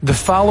The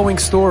following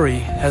story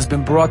has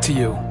been brought to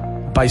you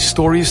by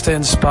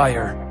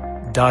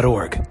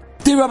StoriesToInspire.org.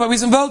 Dear Rabbi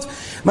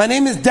Wiesenfeld, my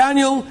name is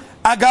Daniel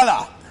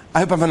Agala. I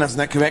hope I'm pronouncing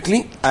that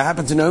correctly. I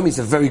happen to know him. He's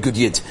a very good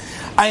Yid.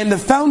 I am the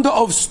founder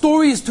of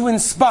Stories to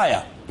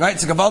Inspire. Right,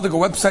 it's a Gavaldic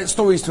website,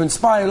 Stories to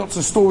Inspire, lots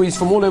of stories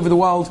from all over the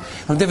world,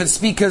 from different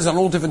speakers on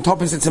all different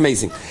topics. It's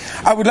amazing.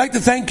 I would like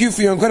to thank you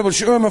for your incredible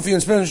shiurim, for your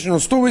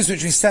inspirational stories,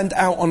 which we send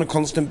out on a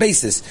constant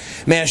basis.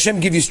 May Hashem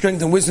give you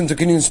strength and wisdom to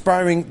continue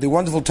inspiring the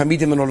wonderful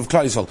Talmidim and all of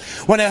Klal Yisrael.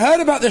 When I heard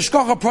about the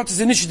Shkocha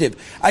Protest initiative,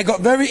 I got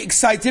very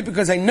excited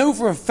because I know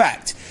for a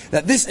fact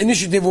that this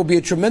initiative will be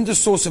a tremendous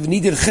source of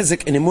needed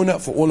chizuk and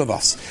emunah for all of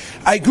us.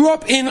 I grew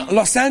up in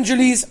Los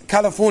Angeles,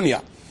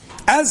 California.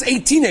 As a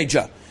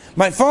teenager,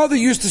 my father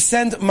used to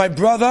send my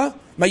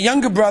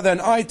younger brother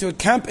and I to a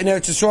camp in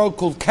Eretz Yisrael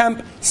called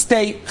Camp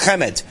Stay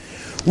Chemed.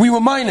 We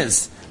were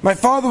minors. My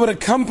father would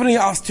accompany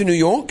us to New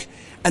York,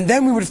 and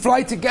then we would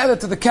fly together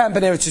to the camp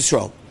in Eretz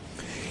Yisrael.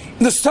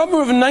 In the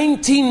summer of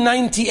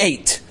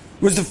 1998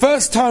 was the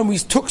first time we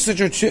took such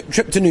a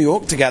trip to New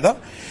York together.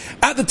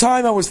 At the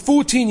time I was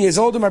 14 years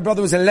old and my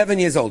brother was 11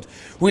 years old.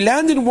 We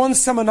landed one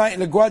summer night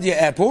in LaGuardia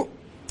Airport.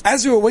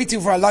 As we were waiting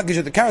for our luggage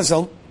at the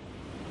carousel,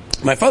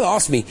 my father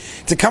asked me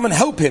to come and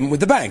help him with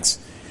the bags.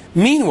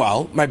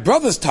 Meanwhile, my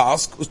brother's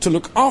task was to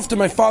look after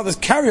my father's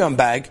carry-on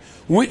bag,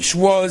 which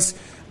was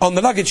on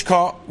the luggage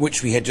cart,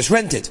 which we had just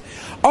rented.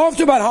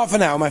 After about half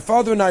an hour, my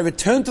father and I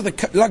returned to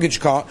the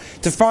luggage cart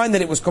to find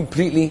that it was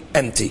completely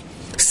empty.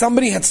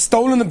 Somebody had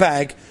stolen the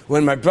bag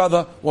when my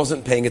brother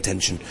wasn't paying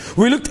attention.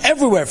 We looked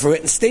everywhere for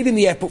it and stayed in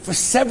the airport for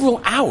several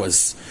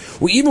hours.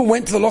 We even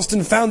went to the lost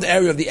and found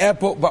area of the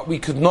airport, but we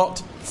could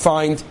not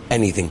find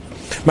anything.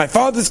 My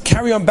father's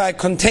carry-on bag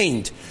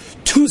contained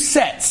 2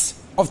 sets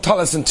of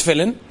talis and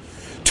tefillin,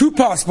 2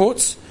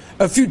 passports,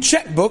 a few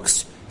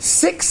checkbooks,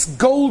 6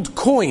 gold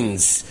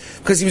coins,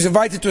 because he was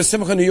invited to a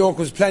simcha in New York,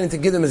 was planning to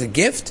give them as a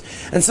gift,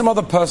 and some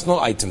other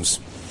personal items.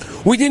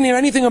 We didn't hear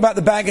anything about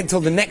the bag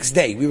until the next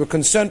day. We were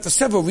concerned for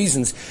several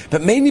reasons,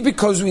 but mainly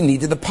because we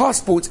needed the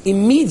passports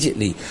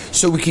immediately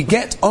so we could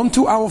get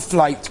onto our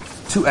flight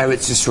to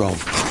Eretz Yisrael.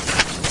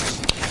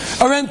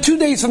 Around 2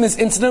 days from this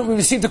incident, we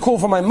received a call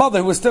from my mother,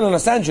 who was still in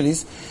Los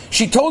Angeles.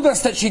 She told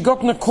us that she'd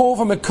gotten a call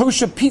from a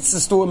kosher pizza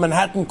store in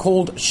Manhattan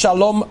called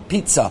Shalom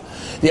Pizza.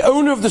 The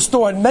owner of the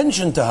store had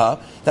mentioned to her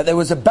that there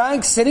was a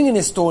bag sitting in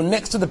his store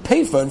next to the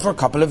payphone for a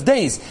couple of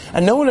days,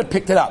 and no one had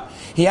picked it up.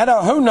 He had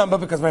our home number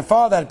because my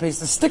father had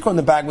placed a sticker on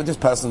the bag with his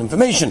personal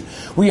information.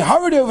 We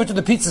hurried over to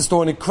the pizza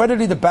store, and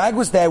incredibly the bag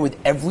was there with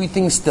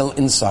everything still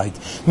inside.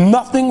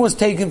 Nothing was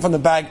taken from the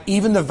bag,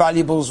 even the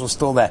valuables were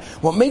still there.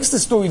 What makes the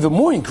story even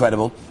more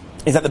incredible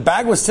is that the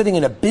bag was sitting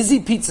in a busy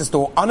pizza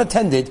store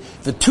unattended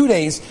for 2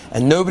 days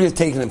and nobody has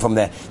taken it from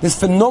there. This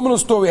phenomenal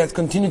story has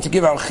continued to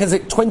give our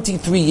chizuk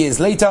 23 years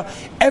later.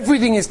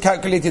 Everything is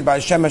calculated by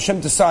Hashem.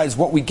 Hashem decides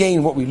what we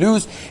gain, what we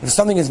lose. If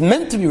something is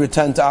meant to be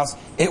returned to us,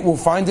 it will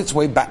find its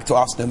way back to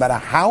us, no matter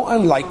how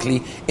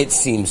unlikely it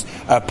seems.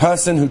 A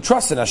person who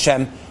trusts in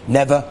Hashem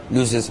never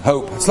loses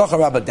hope. Hatzlacha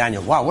Rabbi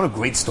Daniel. Wow, what a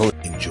great story.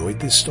 Enjoyed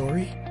this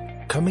story?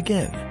 Come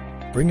again.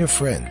 Bring a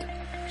friend.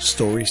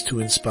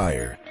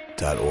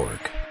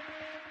 StoriesToInspire.org